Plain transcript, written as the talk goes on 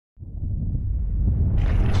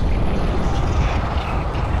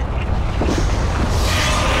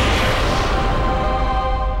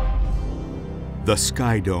The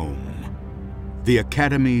Sky Dome, the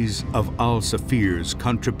academies of Al-Safir's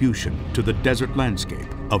contribution to the desert landscape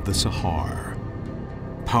of the Sahara.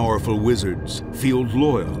 Powerful wizards field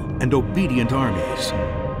loyal and obedient armies.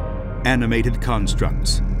 Animated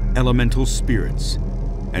constructs, elemental spirits,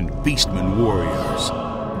 and beastmen warriors.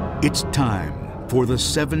 It's time for the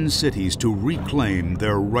 7 cities to reclaim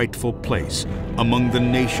their rightful place among the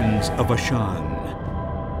nations of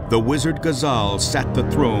Ashan. The wizard Ghazal sat the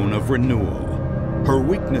throne of renewal. Her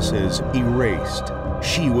weaknesses erased.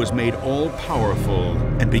 She was made all-powerful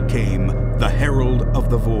and became the Herald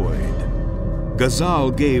of the Void.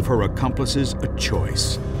 Ghazal gave her accomplices a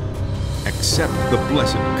choice. Accept the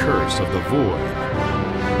blessed curse of the Void,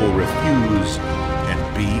 or refuse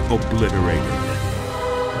and be obliterated.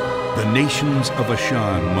 The nations of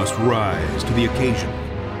Ashan must rise to the occasion.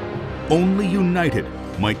 Only united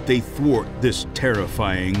might they thwart this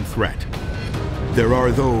terrifying threat. There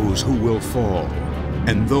are those who will fall,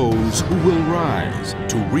 and those who will rise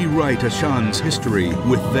to rewrite Ashan's history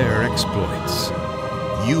with their exploits.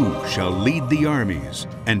 You shall lead the armies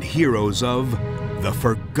and heroes of the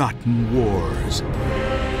Forgotten Wars.